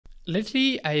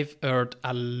Lately, I've heard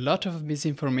a lot of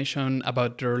misinformation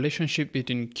about the relationship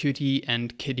between Qt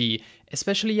and KDE,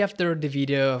 especially after the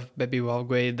video of Baby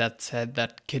Walgway that said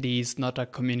that KDE is not a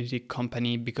community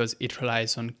company because it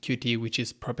relies on Qt, which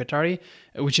is proprietary,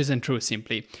 which isn't true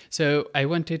simply. So I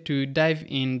wanted to dive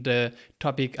in the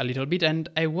topic a little bit, and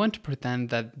I won't pretend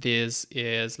that this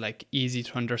is like easy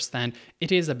to understand.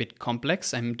 It is a bit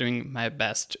complex. I'm doing my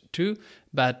best too,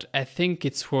 but I think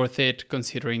it's worth it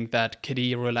considering that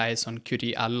KDE relies on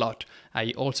Qt a lot.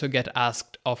 I also get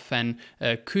asked often,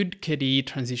 could KDE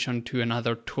transition to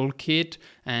another toolkit?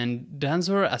 And the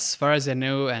answer, as far as I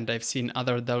know, and I've seen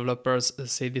other developers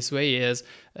say this way, is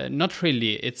not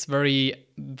really. It's very,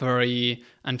 very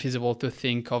unfeasible to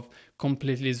think of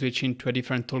completely switching to a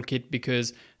different toolkit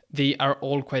because they are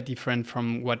all quite different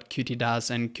from what Qt does,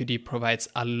 and Qt provides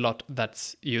a lot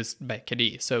that's used by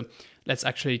KDE. So let's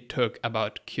actually talk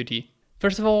about Qt.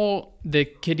 First of all, the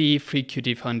KDE Free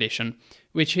Qt Foundation,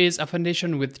 which is a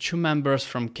foundation with 2 members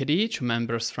from KDE, 2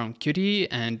 members from Qt,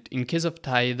 and in case of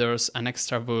tie, there's an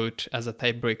extra vote as a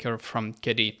tiebreaker from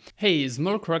KDE. Hey,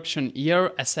 small correction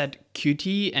here, I said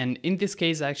Qt, and in this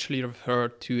case I actually refer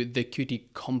to the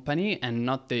Qt company and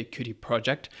not the Qt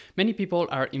project. Many people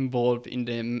are involved in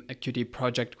the Qt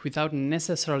project without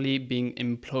necessarily being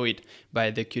employed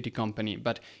by the Qt company,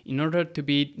 but in order to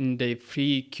be in the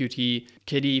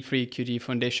KDE Free Qt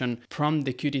Foundation from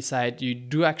the Qt side, you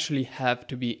do actually have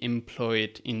to be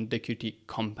employed in the Qt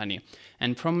company.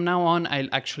 And from now on, I'll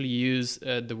actually use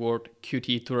the word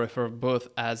Qt to refer both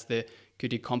as the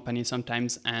Qt company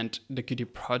sometimes and the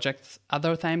Qt project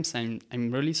other times.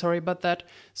 I'm really sorry about that.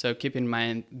 So keep in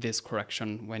mind this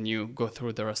correction when you go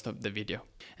through the rest of the video.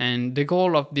 And the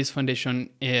goal of this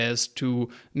foundation is to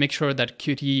make sure that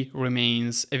Qt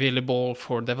remains available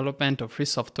for development of free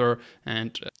software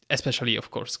and especially, of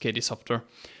course, KDE software.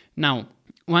 Now,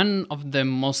 one of the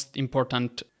most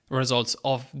important results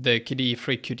of the KDE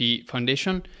Free Qt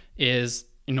Foundation is,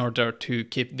 in order to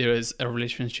keep this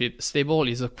relationship stable,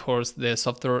 is of course the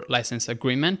software license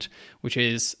agreement, which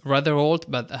is rather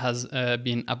old but has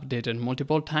been updated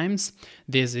multiple times.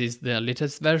 This is the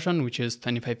latest version, which is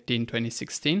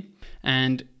 2015-2016.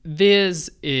 And this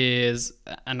is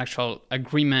an actual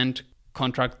agreement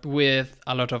contract with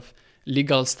a lot of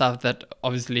legal stuff that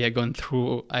obviously I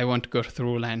won't go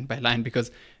through line by line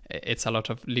because it's a lot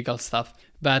of legal stuff.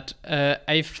 But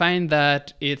I find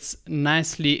that it's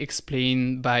nicely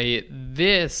explained by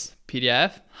this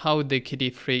PDF, how the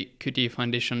KDE Free Qt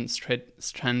Foundation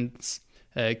strengthens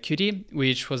Qt,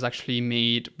 which was actually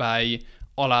made by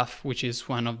Olaf, which is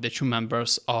one of the 2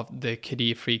 members of the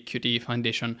KDE Free Qt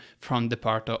Foundation from the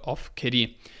part of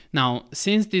KDE. Now,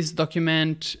 since this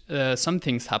document, some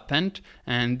things happened,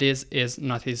 and this is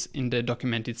noticed in the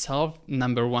document itself.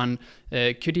 Number one,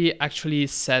 Qt actually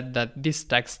said that this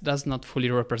text does not fully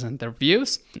represent their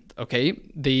views. Okay,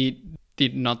 they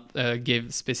did not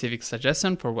give specific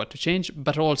suggestion for what to change,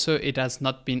 but also it has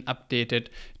not been updated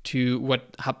to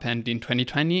what happened in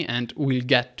 2020, and we'll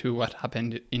get to what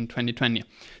happened in 2020.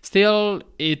 Still,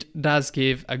 it does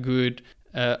give a good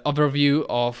overview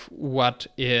of what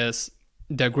is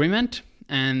the agreement,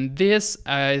 and this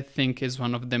I think is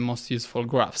one of the most useful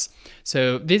graphs.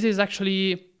 So this is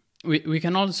actually, we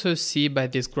can also see by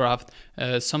this graph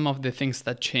some of the things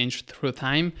that changed through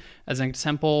time. As an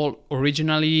example,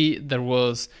 originally there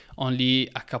was only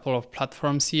a couple of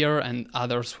platforms here and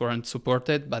others weren't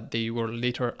supported, but they were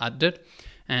later added.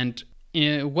 And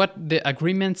what the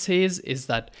agreement says is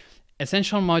that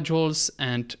essential modules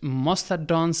and most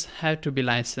add-ons have to be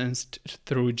licensed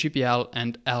through GPL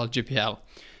and LGPL.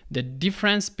 The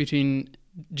difference between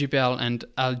GPL and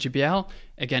LGPL,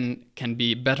 again, can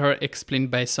be better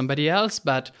explained by somebody else,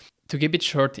 but to keep it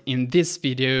short, in this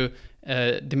video,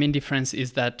 the main difference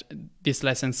is that this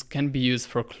license can be used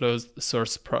for closed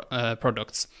source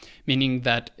products, meaning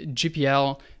that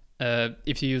GPL,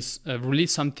 if you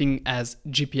release something as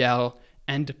GPL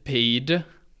and paid,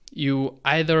 you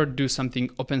either do something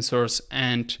open source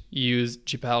and use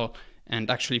GPL and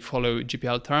actually follow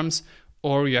GPL terms,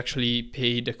 or you actually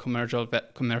pay the commercial version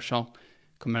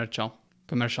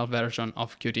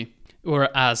of Qt.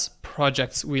 Whereas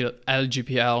projects with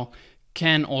LGPL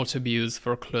can also be used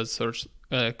for closed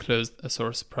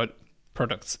source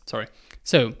products. Sorry.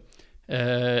 So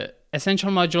essential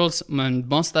modules and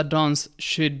most add-ons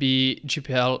should be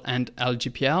GPL and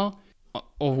LGPL,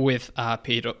 or with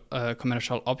paid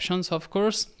commercial options, of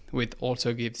course, which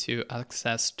also gives you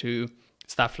access to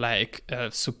stuff like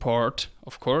support,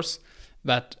 of course.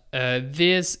 But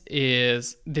this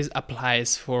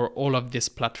applies for all of these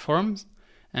platforms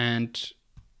and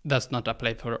does not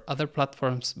apply for other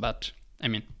platforms, but I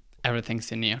mean,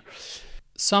 everything's in here.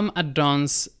 some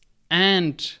add-ons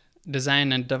and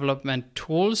design and development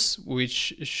tools,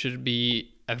 which should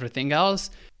be everything else,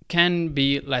 can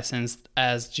be licensed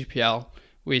as GPL,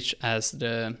 which has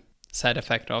the side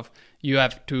effect of you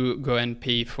have to go and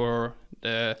pay for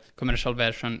the commercial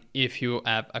version if you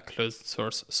have a closed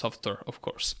source software, of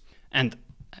course. And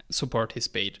support is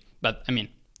paid. But I mean,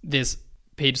 this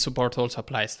paid support also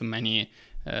applies to many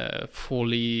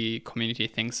fully community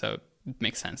things, so it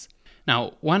makes sense.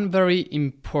 Now, one very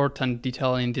important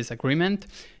detail in this agreement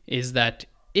is that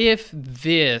if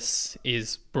this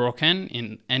is broken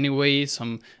in any way,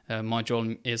 some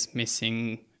module is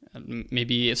missing,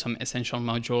 maybe some essential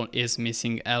module is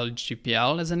missing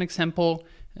LGPL as an example,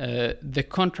 the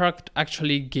contract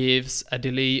actually gives a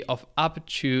delay of up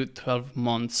to 12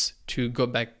 months to go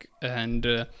back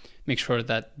and make sure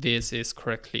that this is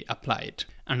correctly applied.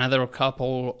 Another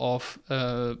couple of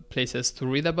places to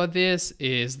read about this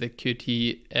is the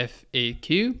Qt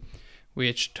FAQ,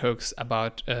 which talks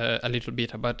about a little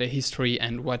bit about the history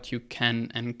and what you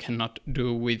can and cannot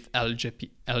do with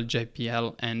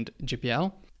LGPL and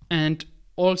GPL. And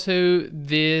also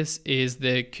this is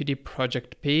the Qt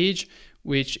project page,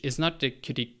 which is not the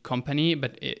Qt company,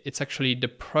 but it's actually the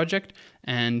project,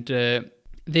 and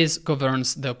this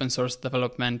governs the open source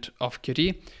development of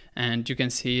Qt. And you can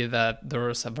see that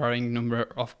there's a varying number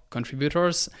of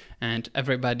contributors, and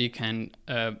everybody can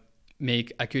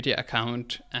make a Qt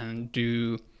account and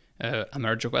do a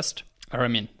merge request, or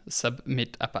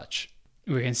submit a patch.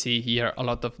 We can see here a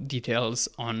lot of details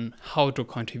on how to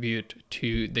contribute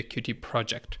to the Qt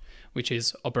project, which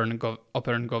is open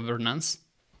governance,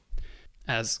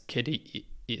 as KDE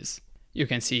is. You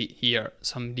can see here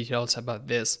some details about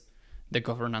this, the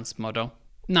governance model.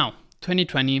 Now,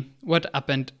 2020, what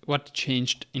happened, what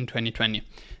changed in 2020?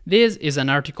 This is an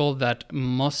article that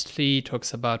mostly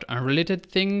talks about unrelated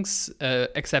things,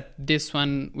 except this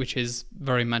one, which is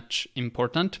very much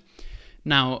important.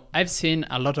 Now, I've seen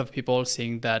a lot of people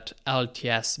saying that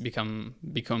LTS become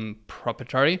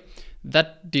proprietary.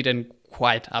 That didn't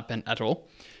quite happen at all.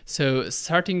 So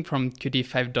starting from Qt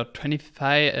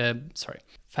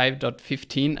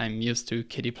 5.15, I'm used to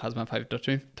KDE Plasma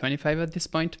 5.25 at this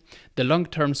point, the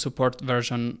long-term support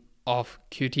version of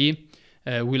Qt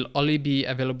will only be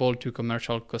available to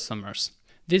commercial customers.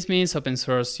 This means open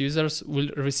source users will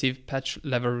receive patch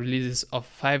level releases of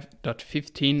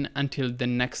 5.15 until the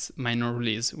next minor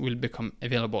release will become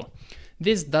available.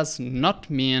 This does not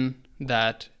mean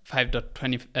that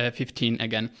 5.15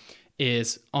 again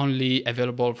is only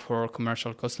available for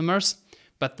commercial customers,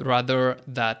 but rather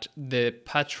that the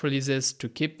patch releases to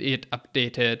keep it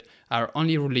updated are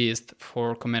only released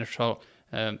for commercial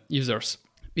users.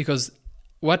 Because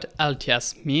what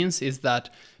LTS means is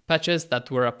that patches that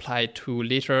were applied to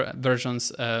later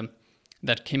versions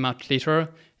that came out later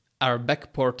are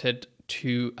backported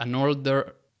to an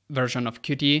older version of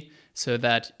Qt, so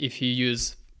that if you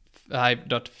use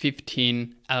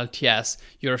 5.15 LTS,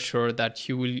 you're sure that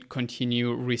you will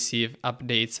continue receive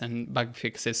updates and bug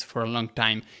fixes for a long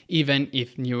time, even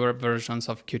if newer versions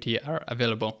of Qt are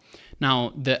available.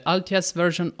 Now, the LTS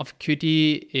version of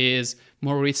Qt is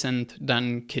more recent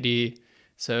than KDE,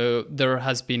 so there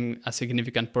has been a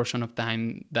significant portion of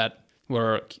time that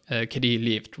where KDE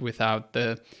lived without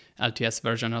the LTS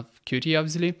version of Qt,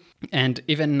 obviously. And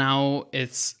even now,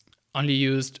 it's only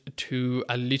used to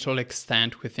a little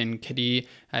extent within KDE.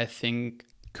 I think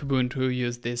Kubuntu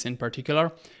used this in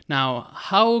particular. Now,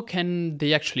 how can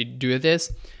they actually do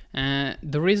this?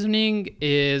 The reasoning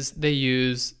is they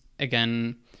use,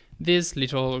 again, this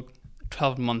little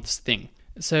 12 months thing.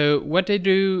 So what they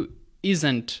do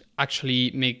isn't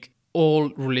actually make all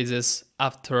releases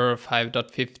after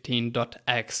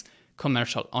 5.15.x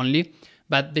commercial only,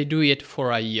 but they do it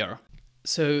for a year.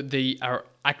 So they are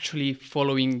actually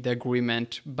following the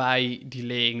agreement by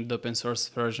delaying the open source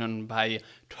version by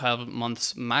 12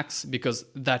 months max, because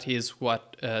that is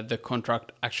what the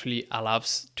contract actually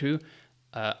allows to,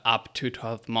 up to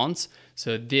 12 months.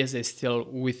 So this is still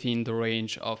within the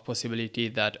range of possibility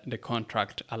that the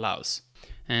contract allows.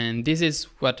 And this is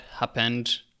what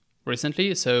happened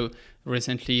recently. So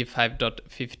recently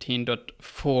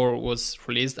 5.15.4 was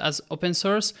released as open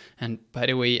source. And by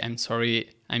the way, I'm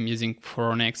sorry, I'm using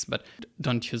Fornex, but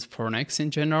don't use Fornex in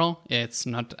general. It's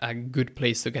not a good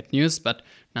place to get news, but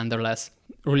nonetheless,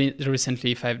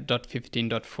 recently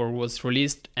 5.15.4 was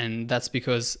released, and that's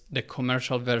because the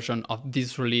commercial version of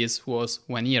this release was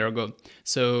 1 year ago.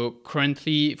 So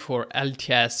currently for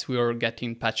LTS, we are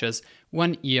getting patches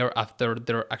 1 year after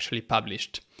they're actually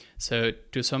published. So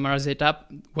to summarize it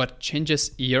up, what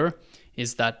changes here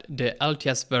is that the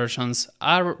LTS versions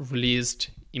are released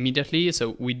immediately.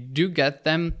 So we do get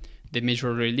them the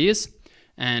major release,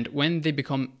 and when they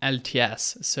become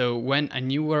LTS, so when a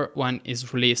newer one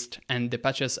is released and the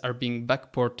patches are being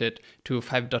backported to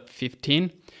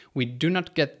 5.15, we do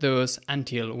not get those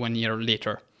until 1 year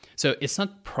later. So it's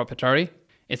not proprietary,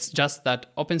 it's just that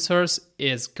open source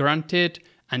is granted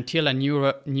until a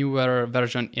newer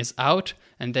version is out,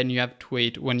 and then you have to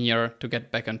wait 1 year to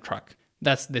get back on track.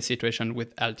 That's the situation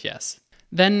with LTS.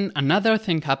 Then another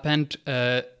thing happened,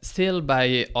 still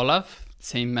by Olaf,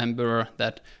 same member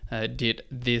that did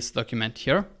this document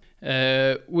here,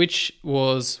 which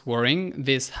was worrying.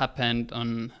 This happened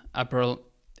on April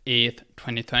 8th,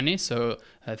 2020, so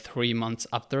 3 months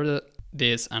after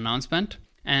this announcement.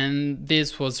 And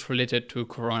this was related to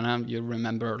Corona. You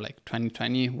remember, like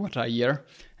 2020, what a year.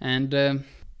 And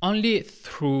only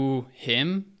through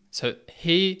him, so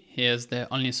he is the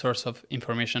only source of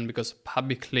information, because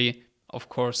publicly, of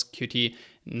course, Qt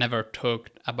never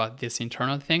talked about these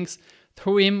internal things.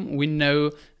 Through him, we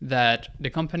know that the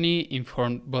company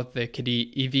informed both the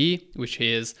KDE, which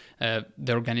is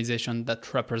the organization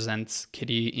that represents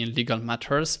KDE in legal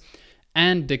matters,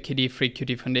 and the KDE Free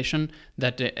Qt Foundation,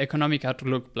 that the economic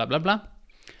outlook, blah, blah, blah.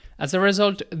 As a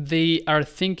result, they are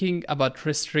thinking about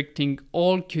restricting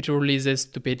all Qt releases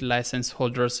to paid license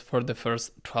holders for the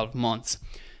first 12 months.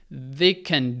 They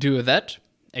can do that,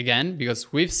 again,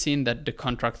 because we've seen that the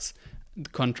contract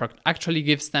actually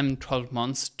gives them 12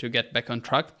 months to get back on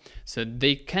track. So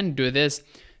they can do this.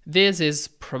 This is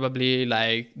probably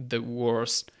like the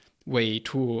worst way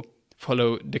to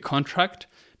follow the contract,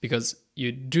 because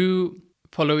you do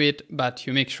follow it, but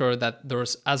you make sure that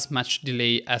there's as much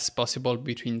delay as possible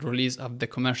between release of the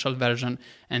commercial version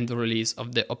and the release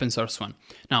of the open source one.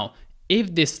 Now,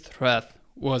 if this threat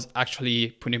was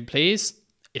actually put in place,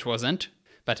 it wasn't,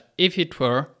 but if it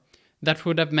were, that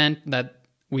would have meant that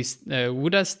we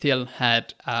would have still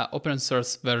had an open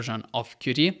source version of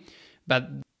Qt, but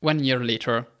 1 year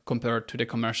later compared to the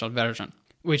commercial version,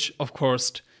 which of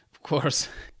course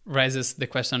raises the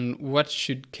question, what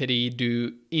should KDE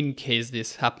do in case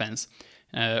this happens?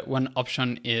 One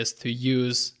option is to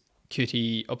use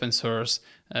Qt open source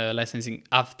licensing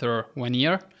after 1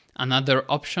 year. Another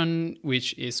option,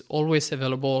 which is always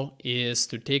available, is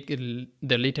to take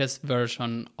the latest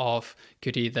version of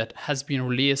Qt that has been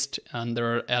released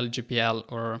under LGPL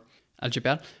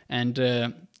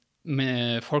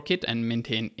and fork it and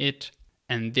maintain it.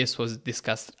 And this was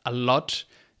discussed a lot,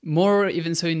 more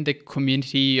even so in the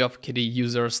community of KDE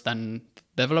users than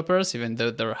developers, even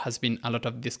though there has been a lot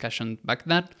of discussion back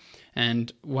then.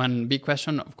 And one big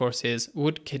question, of course, is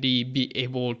would KDE be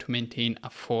able to maintain a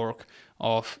fork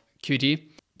of Qt?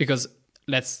 Because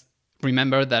let's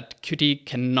remember that Qt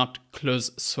cannot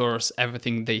close source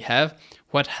everything they have.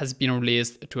 What has been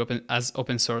released as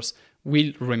open source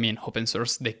will remain open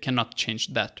source. They cannot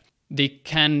change that. They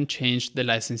can change the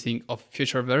licensing of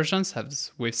future versions,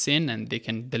 as we've seen, and they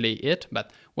can delay it,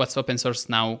 but what's open source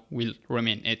now will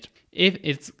remain it. If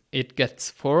it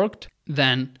gets forked,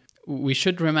 then we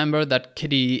should remember that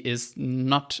KDE is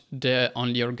not the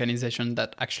only organization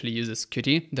that actually uses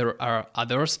Qt. There are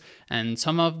others, and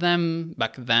some of them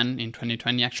back then in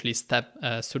 2020 actually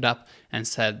stood up and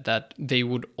said that they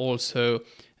would also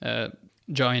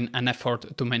join an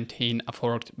effort to maintain a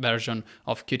forked version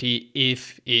of Qt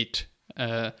if it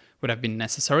would have been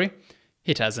necessary.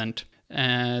 It hasn't.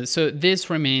 So this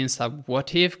remains a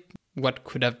what if, what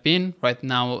could have been. Right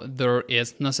now, there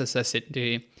is no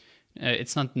necessity.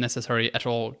 It's not necessary at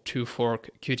all to fork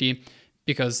Qt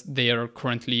because they are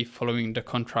currently following the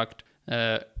contract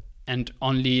and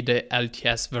only the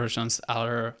LTS versions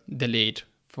are delayed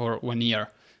for 1 year.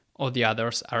 All the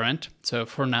others aren't. So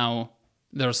for now,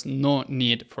 there's no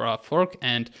need for a fork,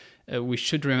 and we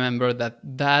should remember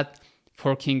that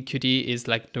forking Qt is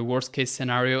like the worst case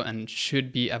scenario and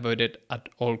should be avoided at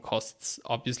all costs,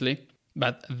 obviously.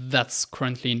 But that's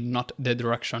currently not the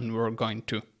direction we're going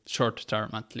to, short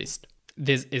term at least.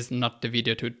 This is not the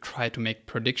video to try to make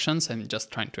predictions. I'm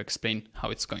just trying to explain how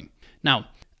it's going. Now,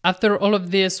 after all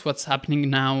of this, what's happening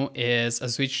now is a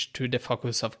switch to the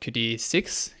focus of Qt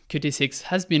 6. Qt 6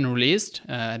 has been released.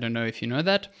 I don't know if you know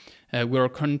that. We're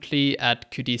currently at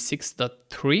Qt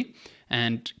 6.3,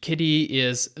 and KDE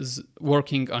is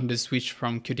working on the switch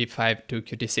from Qt 5 to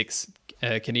Qt 6.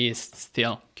 KDE is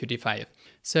still Qt 5.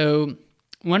 So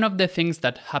one of the things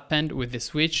that happened with the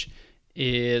switch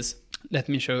is, let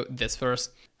me show this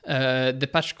first, the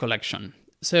patch collection.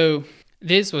 So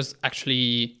this was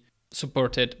actually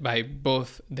supported by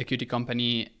both the Qt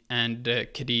company and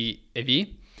KDE AV,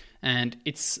 and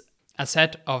it's a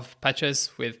set of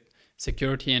patches with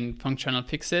security and functional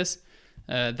fixes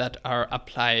that are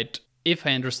applied, if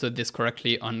I understood this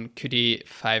correctly, on Qt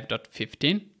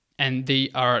 5.15. and they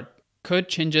are code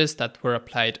changes that were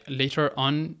applied later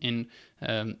on in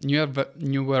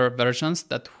newer versions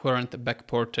that weren't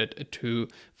backported to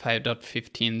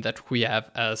 5.15 that we have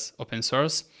as open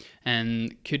source.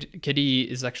 And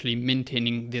KDE is actually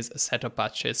maintaining this set of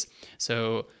patches,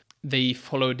 so they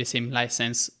follow the same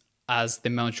license as the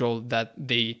module that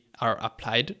they are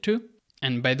applied to.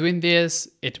 And by doing this,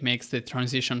 it makes the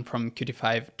transition from Qt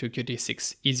 5 to Qt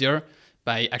 6 easier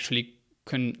by actually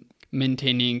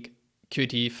maintaining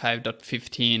Qt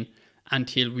 5.15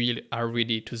 until we are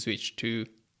ready to switch to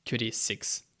Qt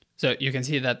 6. So you can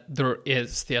see that there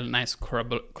is still nice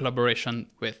collaboration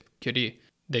with Qt,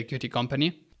 the Qt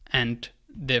company, and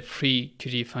the free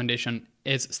Qt Foundation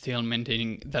is still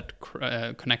maintaining that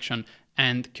connection,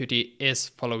 and Qt is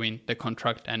following the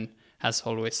contract and has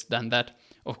always done that,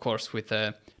 of course, with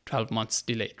a 12 months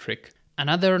delay trick.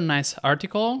 Another nice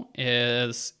article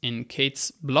is in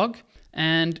Kate's blog,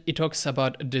 and it talks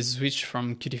about the switch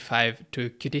from Qt 5 to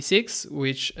Qt 6,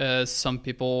 which some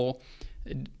people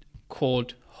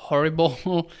called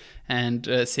horrible and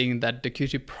saying that the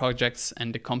Qt projects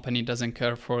and the company doesn't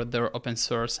care for their open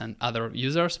source and other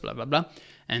users, blah, blah, blah.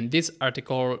 And this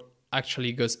article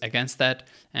actually goes against that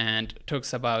and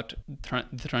talks about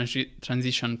the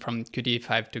transition from Qt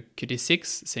 5 to Qt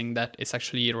 6, saying that it's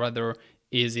actually rather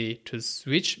easy to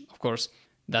switch. Of course,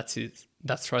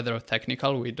 that's rather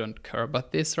technical. We don't care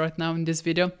about this right now in this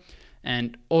video.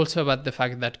 And also about the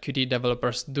fact that Qt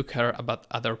developers do care about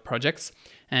other projects.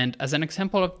 And as an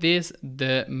example of this,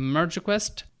 the merge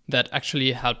request that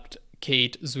actually helped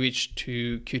Kate switch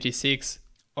to Qt 6,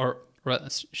 or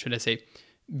should I say,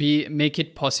 make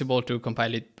it possible to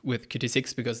compile it with Qt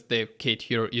 6, because the Kate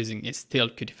you're using is still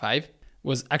Qt 5,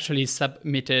 was actually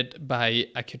submitted by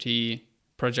a Qt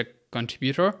project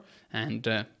contributor, and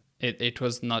it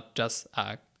was not just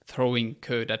throwing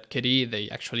code at KDE. They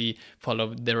actually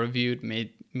followed the review,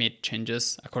 made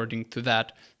changes according to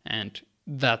that, and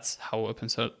that's how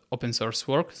open source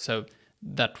works. So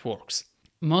that works.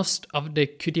 Most of the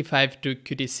Qt 5 to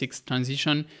Qt 6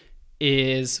 transition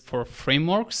is for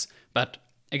frameworks, but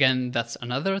again, that's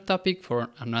another topic for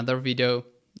another video,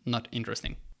 not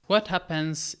interesting. What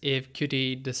happens if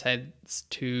Qt decides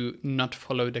to not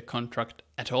follow the contract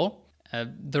at all?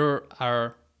 There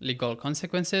are legal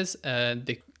consequences.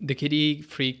 The KDE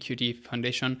Free Qt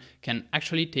Foundation can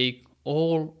actually take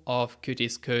all of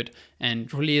Qt's code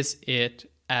and release it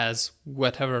as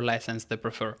whatever license they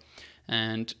prefer.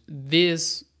 And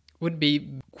this would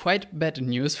be quite bad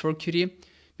news for Qt,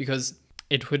 because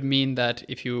it would mean that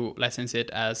if you license it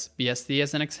as BSD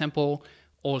as an example,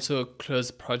 also close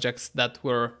projects that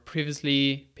were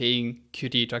previously paying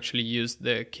Qt to actually use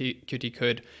the Qt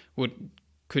code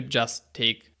could just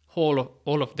take all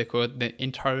of the code, the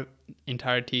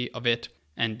entirety of it,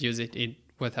 and use it in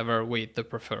whatever way they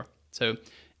prefer. So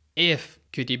if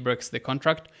Qt breaks the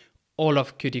contract, all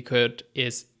of Qt code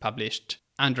is published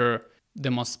under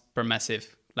the most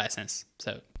permissive license.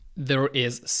 So there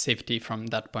is safety from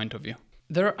that point of view.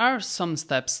 There are some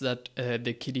steps that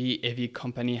the KDE AV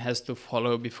company has to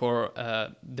follow before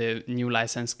the new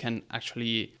license can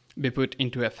actually be put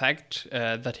into effect.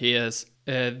 That is,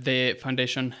 the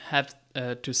foundation has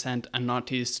to send a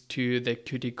notice to the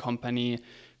Qt company,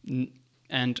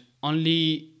 and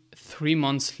only 3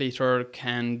 months later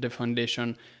can the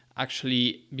foundation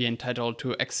actually be entitled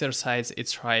to exercise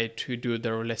its right to do the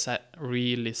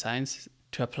relicense,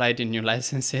 to apply the new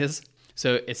licenses.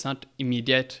 So it's not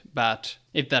immediate, but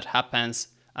if that happens,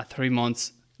 a 3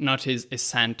 months notice is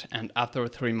sent, and after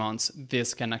 3 months,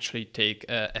 this can actually take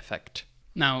effect.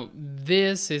 Now,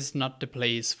 this is not the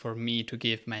place for me to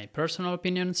give my personal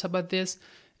opinions about this.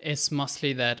 It's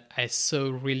mostly that I saw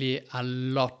really a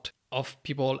lot of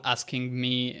people asking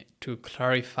me to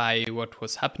clarify what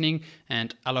was happening,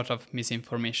 and a lot of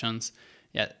misinformations.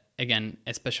 Yeah, again,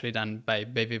 especially done by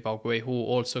Baby Valgway, who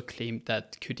also claimed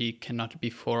that Qt cannot be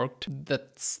forked.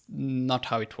 That's not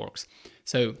how it works.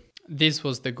 So this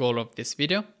was the goal of this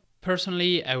video.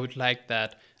 Personally, I would like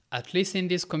that, at least in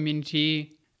this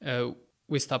community,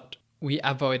 we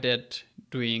avoided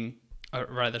doing, or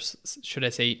rather, should I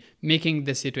say, making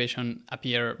the situation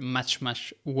appear much,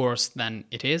 much worse than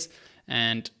it is.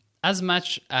 And as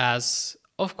much as,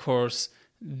 of course,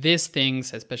 these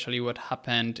things, especially what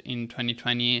happened in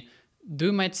 2020,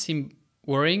 might seem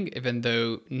worrying, even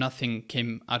though nothing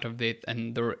came out of it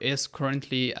and there is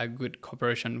currently a good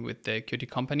cooperation with the Qt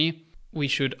company, we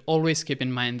should always keep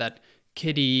in mind that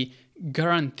KDE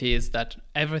guarantees that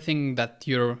everything that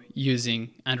you're using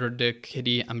under the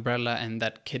KDE umbrella and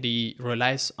that KDE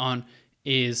relies on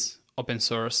is open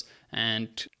source,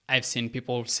 and I've seen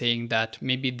people saying that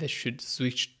maybe they should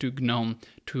switch to GNOME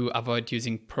to avoid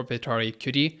using proprietary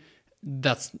KDE.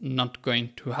 That's not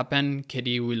going to happen.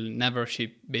 KDE will never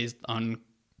ship based on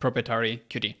proprietary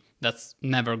KDE. That's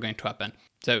never going to happen.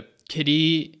 So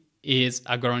KDE is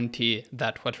a guarantee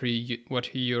that what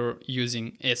you're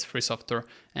using is free software,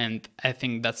 and I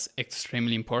think that's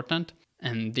extremely important.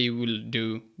 And they will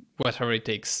do whatever it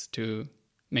takes to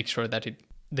make sure that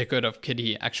the code of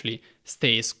KDE actually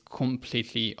stays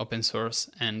completely open source,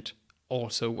 and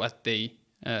also what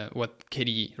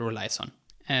KDE relies on.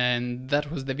 And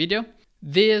that was the video.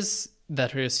 These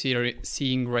that we're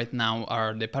seeing right now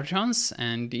are the Patreons,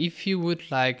 and if you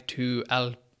would like to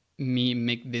help me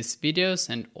make these videos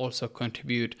and also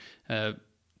contribute to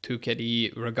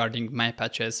KDE regarding my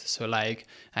patches, so like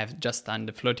I've just done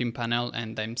the floating panel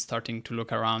and I'm starting to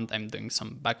look around, I'm doing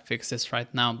some bug fixes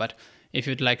right now, but if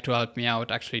you'd like to help me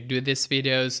out actually do these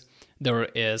videos, there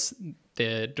is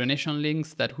the donation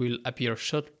links that will appear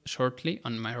shortly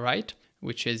on my right,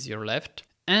 which is your left.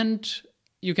 And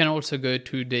you can also go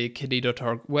to the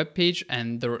KDE.org webpage,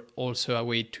 and there's also a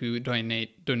way to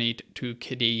donate to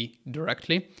KDE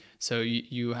directly. So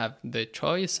you have the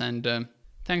choice, and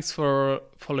thanks for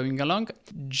following along.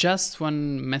 Just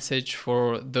one message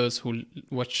for those who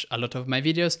watch a lot of my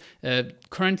videos.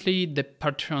 Currently, the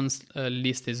Patreons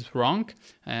list is wrong.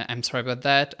 I'm sorry about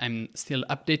that. I'm still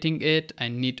updating it. I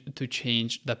need to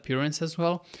change the appearance as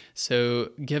well. So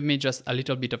give me just a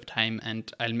little bit of time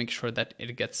and I'll make sure that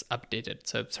it gets updated.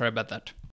 So sorry about that.